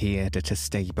appeared at a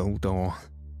stable door.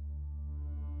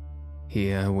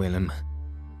 "Here, Willem,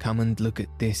 come and look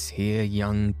at this here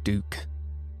young duke.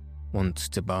 Wants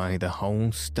to buy the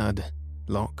whole stud,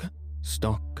 lock,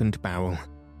 stock and barrel,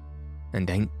 and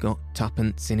ain't got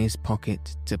tuppence in his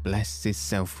pocket to bless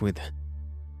hisself with.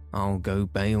 I'll go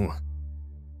bail."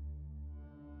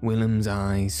 Willem's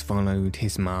eyes followed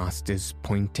his master's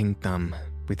pointing thumb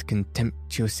with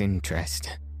contemptuous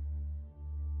interest.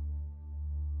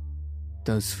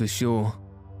 "Does for sure,"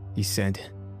 he said.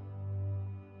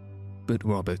 But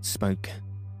Robert spoke,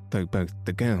 though both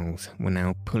the girls were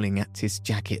now pulling at his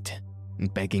jacket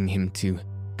and begging him to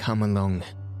come along.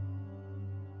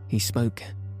 He spoke,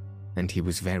 and he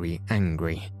was very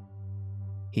angry.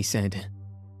 He said,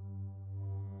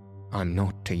 "I'm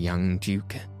not a young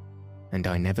duke, and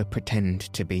I never pretend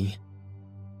to be.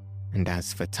 And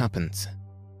as for tuppence,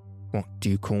 what do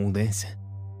you call this?"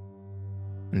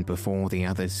 And before the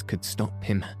others could stop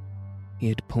him, he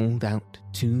had pulled out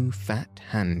 2 fat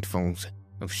handfuls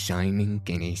of shining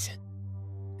guineas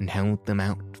and held them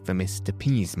out for Mr.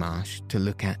 Peasmarsh to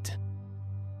look at.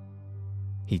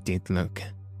 He did look.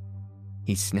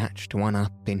 He snatched one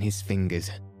up in his fingers.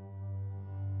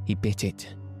 He bit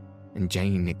it, and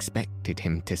Jane expected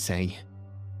him to say,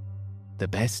 "The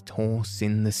best horse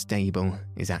in the stable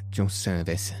is at your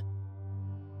service."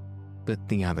 But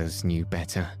the others knew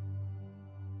better.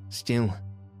 Still,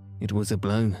 it was a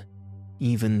blow,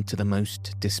 even to the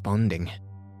most desponding,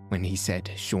 when he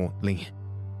said shortly,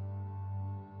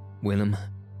 "Willem,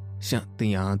 shut the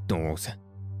yard doors."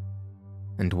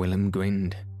 And Willem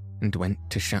grinned and went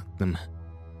to shut them.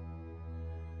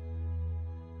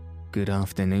 "Good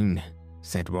afternoon,"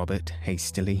 said Robert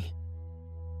hastily.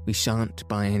 "We shan't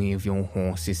buy any of your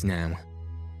horses now,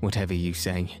 whatever you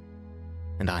say,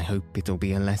 and I hope it'll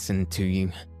be a lesson to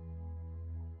you."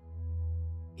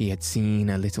 He had seen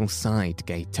a little side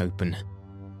gate open,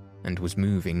 and was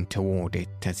moving toward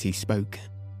it as he spoke.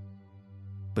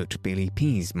 But Billy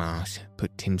Peasmarsh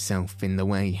put himself in the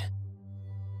way.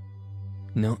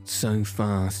 "Not so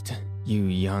fast, you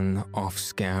young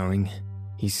offscouring,"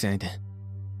 he said.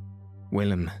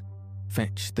 "Willem,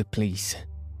 fetch the police."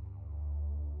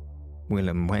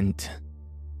 Willem went.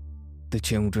 The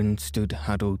children stood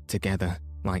huddled together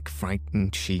like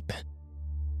frightened sheep,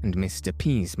 and Mr.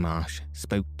 Peasmarsh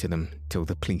spoke to them till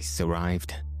the police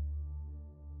arrived.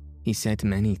 He said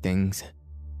many things.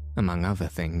 Among other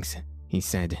things, he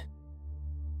said,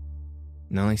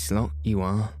 "Nice lot you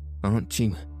are, aren't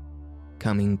you?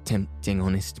 Coming tempting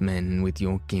honest men with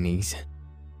your guineas."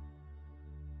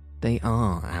 "They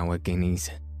are our guineas,"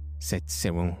 said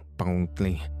Cyril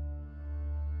boldly.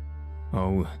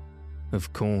 "Oh,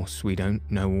 of course we don't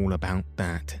know all about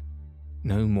that.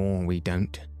 No more we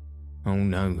don't. Oh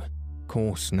no,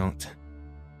 course not.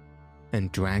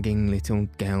 And dragging little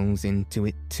girls into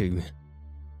it too.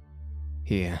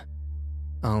 Here,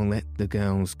 I'll let the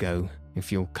girls go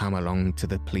if you'll come along to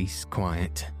the police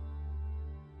quiet."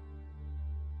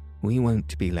 "We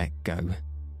won't be let go,"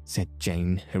 said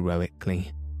Jane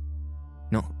heroically.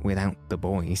 "Not without the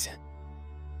boys.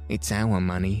 It's our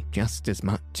money just as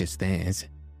much as theirs,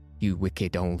 you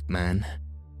wicked old man."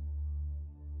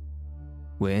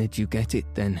 "Where'd you get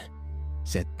it then?"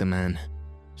 said the man,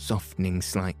 softening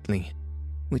slightly,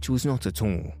 which was not at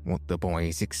all what the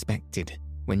boys expected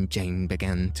when Jane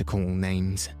began to call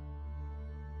names.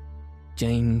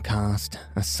 Jane cast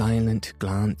a silent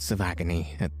glance of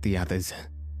agony at the others.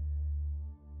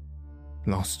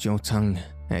 "Lost your tongue,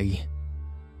 eh?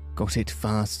 Got it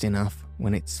fast enough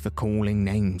when it's for calling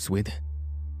names with?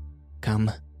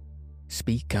 Come,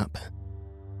 speak up.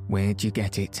 Where'd you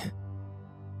get it?"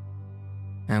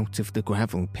 "Out of the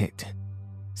gravel pit,"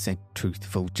 said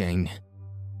truthful Jane.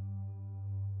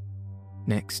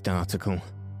 "Next article,"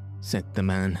 said the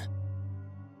man.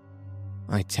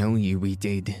 "I tell you we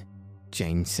did,"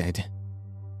 Jane said.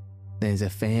 "There's a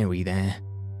fairy there,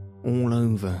 all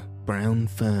over brown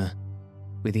fur,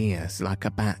 with ears like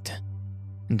a bat,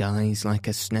 and eyes like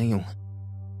a snail,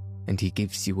 and he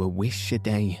gives you a wish a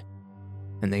day,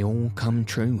 and they all come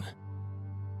true."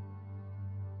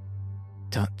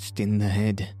 "Touched in the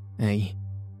head, eh?"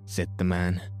 said the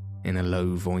man in a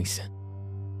low voice.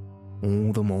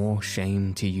 "All the more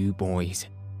shame to you boys,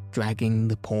 dragging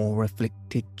the poor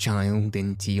afflicted child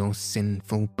into your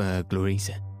sinful burglaries."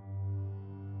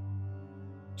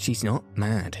 "She's not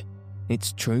mad,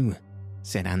 it's true,"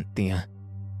 said Anthea.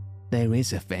 "There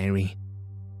is a fairy.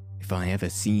 If I ever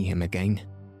see him again,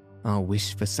 I'll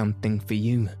wish for something for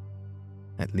you.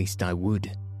 At least I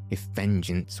would, if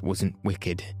vengeance wasn't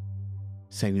wicked.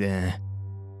 So there."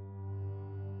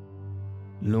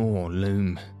 "Law,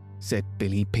 Loom," said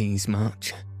Billy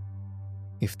Peasmarsh,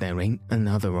 "if there ain't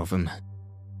another of 'em."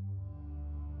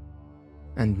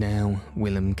 And now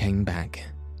Willem came back,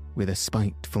 with a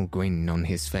spiteful grin on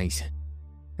his face,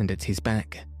 and at his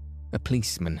back a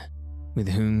policeman, with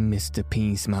whom Mr.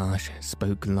 Peasmarsh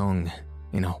spoke long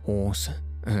in a hoarse,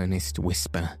 earnest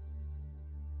whisper.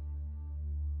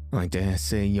 "I dare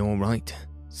say you're right,"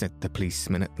 said the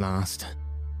policeman at last.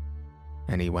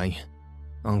 "Anyway,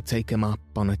 I'll take 'em up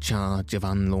on a charge of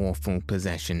unlawful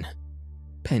possession,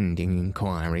 pending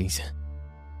inquiries,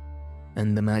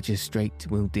 and the magistrate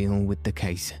will deal with the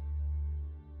case.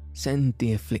 Send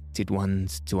the afflicted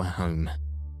ones to a home,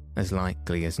 as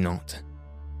likely as not,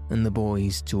 and the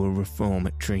boys to a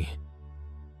reformatory.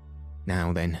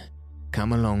 Now then,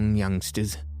 come along,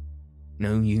 youngsters.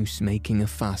 No use making a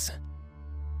fuss.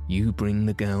 You bring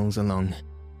the girls along,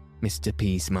 Mr.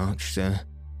 Peasmarsh, sir,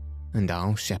 and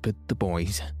I'll shepherd the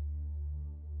boys."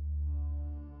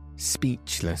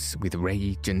 Speechless with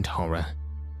rage and horror,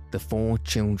 the 4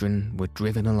 children were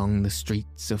driven along the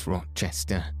streets of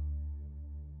Rochester.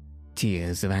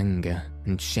 Tears of anger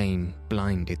and shame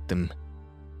blinded them,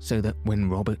 so that when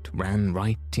Robert ran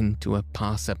right into a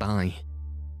passer-by,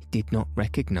 he did not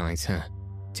recognise her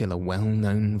till a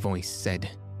well-known voice said,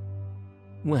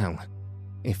 "Well,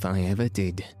 if I ever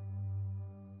did."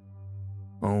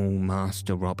 "Oh,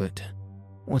 Master Robert,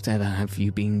 whatever have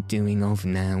you been doing of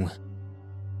now?"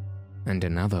 And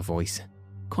another voice,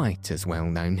 quite as well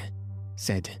known,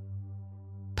 said,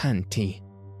 "Panty,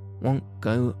 won't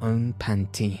go own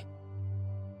panty."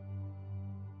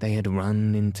 They had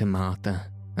run into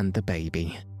Martha and the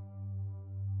baby.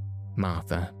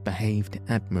 Martha behaved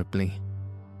admirably.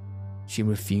 She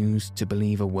refused to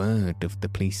believe a word of the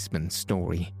policeman's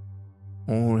story,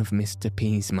 or of Mr.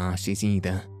 Peasmarsh's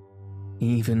either,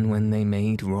 even when they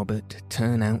made Robert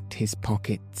turn out his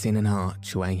pockets in an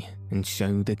archway and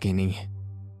show the guinea.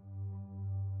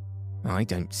 "I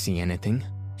don't see anything,"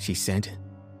 she said.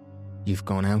 "You've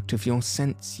gone out of your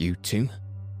sense, you two.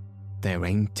 There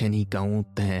ain't any gold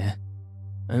there,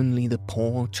 only the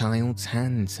poor child's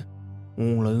hands,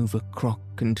 all over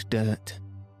crock and dirt,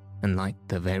 and like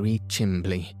the very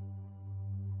chimbly.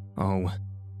 Oh,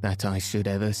 that I should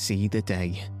ever see the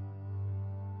day."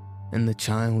 And the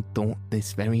child thought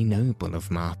this very noble of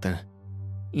Martha,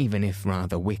 even if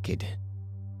rather wicked,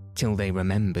 till they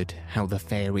remembered how the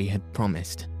fairy had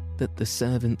promised that the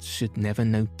servants should never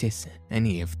notice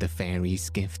any of the fairy's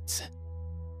gifts.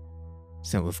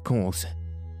 So of course,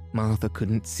 Martha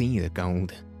couldn't see the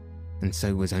gold, and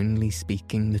so was only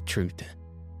speaking the truth.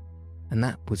 And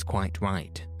that was quite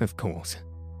right, of course,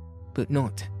 but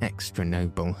not extra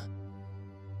noble.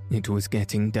 It was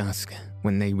getting dusk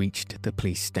when they reached the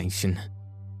police station.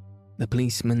 The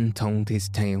policeman told his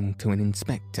tale to an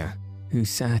inspector who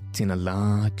sat in a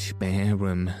large bare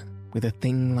room with a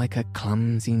thing like a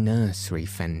clumsy nursery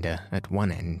fender at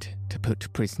one end to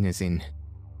put prisoners in.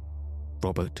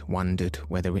 Robert wondered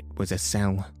whether it was a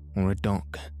cell or a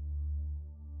dock.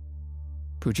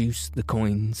 "Produce the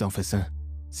coins, officer,"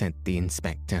 said the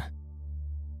inspector.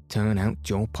 "Turn out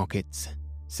your pockets,"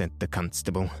 said the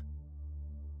constable.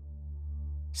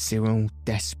 Cyril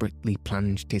desperately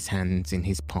plunged his hands in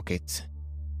his pockets,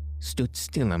 stood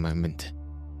still a moment,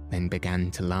 then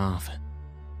began to laugh.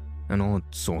 An odd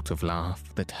sort of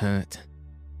laugh that hurt,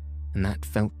 and that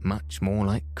felt much more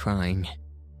like crying.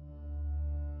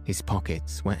 His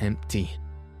pockets were empty.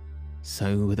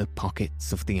 So were the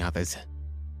pockets of the others.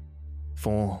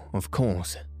 For, of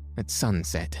course, at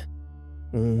sunset,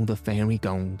 all the fairy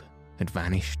gold had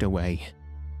vanished away.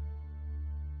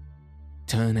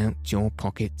 "Turn out your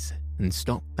pockets and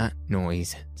stop that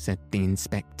noise," said the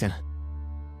inspector.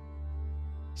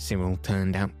 Cyril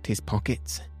turned out his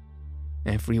pockets,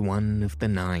 every one of the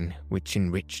 9 which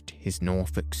enriched his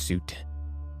Norfolk suit,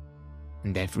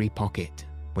 and every pocket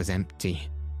was empty.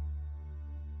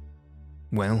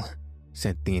 "Well,"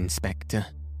 said the inspector,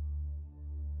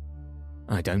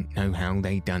 "I don't know how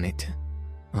they done it,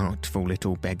 artful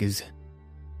little beggars.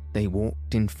 They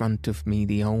walked in front of me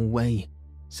the whole way,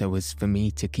 so as for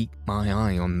me to keep my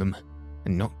eye on them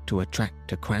and not to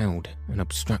attract a crowd and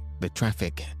obstruct the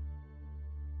traffic."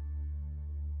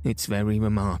 "It's very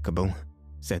remarkable,"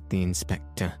 said the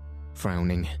inspector,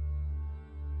 frowning.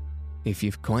 "If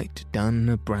you've quite done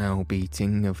a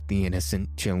browbeating of the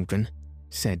innocent children,"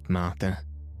 said Martha,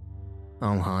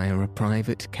 "I'll hire a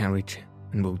private carriage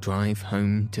and we'll drive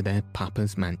home to their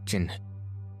papa's mansion.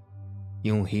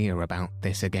 You'll hear about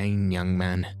this again, young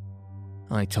man.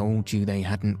 I told you they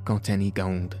hadn't got any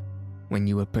gold when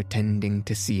you were pretending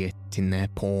to see it in their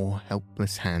poor,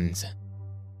 helpless hands.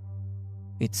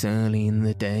 It's early in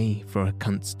the day for a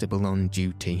constable on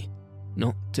duty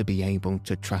not to be able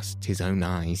to trust his own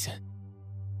eyes.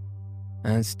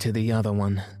 As to the other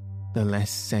one, the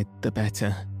less said the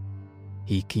better.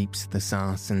 He keeps the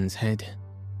Sarson's head,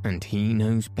 and he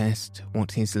knows best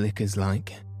what his liquor's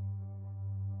like."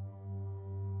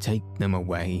 "Take them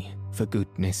away, for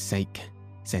goodness sake,"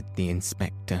 said the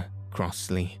inspector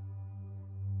crossly.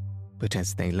 But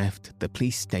as they left the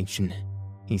police station,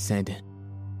 he said,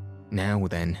 "Now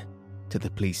then," to the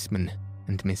policeman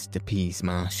and Mr.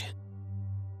 Peasmarsh.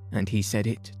 And he said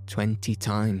it 20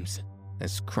 times,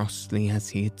 as crossly as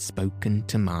he had spoken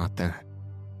to Martha.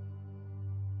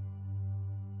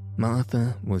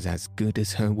 Martha was as good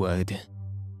as her word.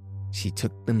 She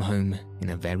took them home in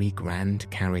a very grand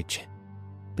carriage,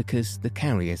 because the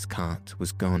carrier's cart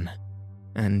was gone,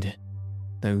 and,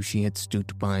 though she had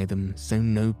stood by them so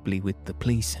nobly with the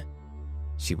police,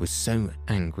 she was so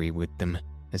angry with them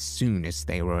as soon as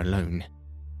they were alone,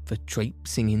 for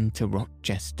traipsing into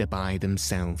Rochester by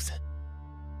themselves,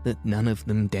 that none of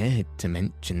them dared to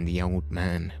mention the old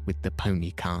man with the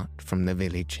pony cart from the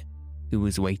village, who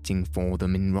was waiting for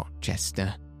them in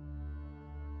Rochester.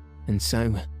 And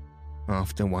so,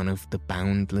 after one of the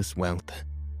boundless wealth,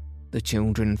 the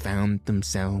children found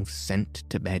themselves sent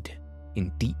to bed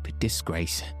in deep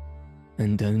disgrace,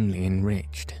 and only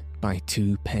enriched by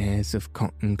 2 pairs of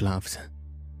cotton gloves,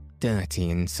 dirty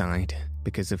inside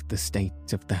because of the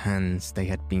state of the hands they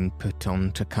had been put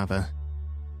on to cover,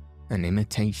 an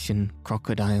imitation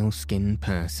crocodile skin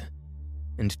purse,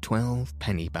 and 12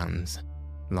 penny buns,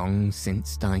 long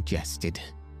since digested.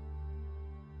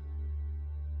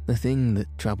 The thing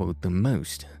that troubled them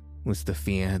most was the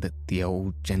fear that the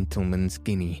old gentleman's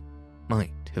guinea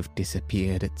might have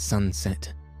disappeared at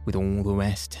sunset with all the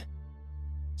rest.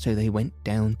 So they went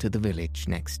down to the village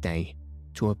next day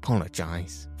to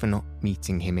apologise for not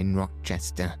meeting him in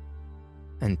Rochester,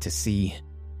 and to see.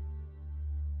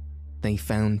 They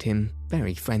found him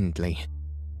very friendly.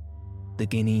 The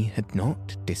guinea had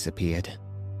not disappeared,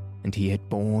 and he had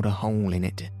bored a hole in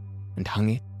it and hung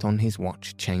it on his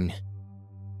watch chain.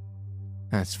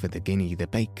 As for the guinea the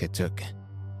baker took,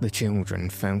 the children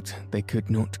felt they could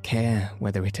not care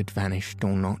whether it had vanished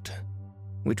or not,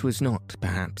 which was not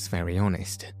perhaps very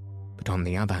honest, but on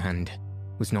the other hand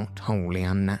was not wholly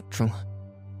unnatural.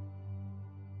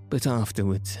 But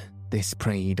afterwards this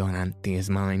preyed on Anthea's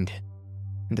mind,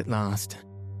 and at last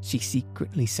she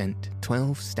secretly sent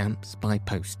 12 stamps by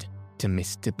post to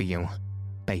Mr. Beale,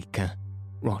 baker,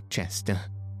 Rochester.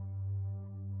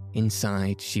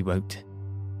 Inside she wrote,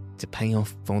 "To pay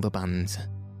off for the buns.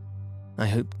 I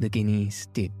hope the guineas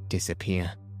did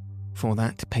disappear, for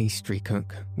that pastry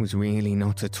cook was really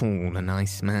not at all a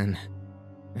nice man,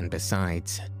 and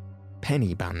besides,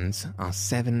 penny buns are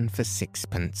 7 for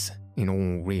 6pence in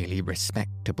all really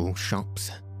respectable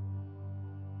shops."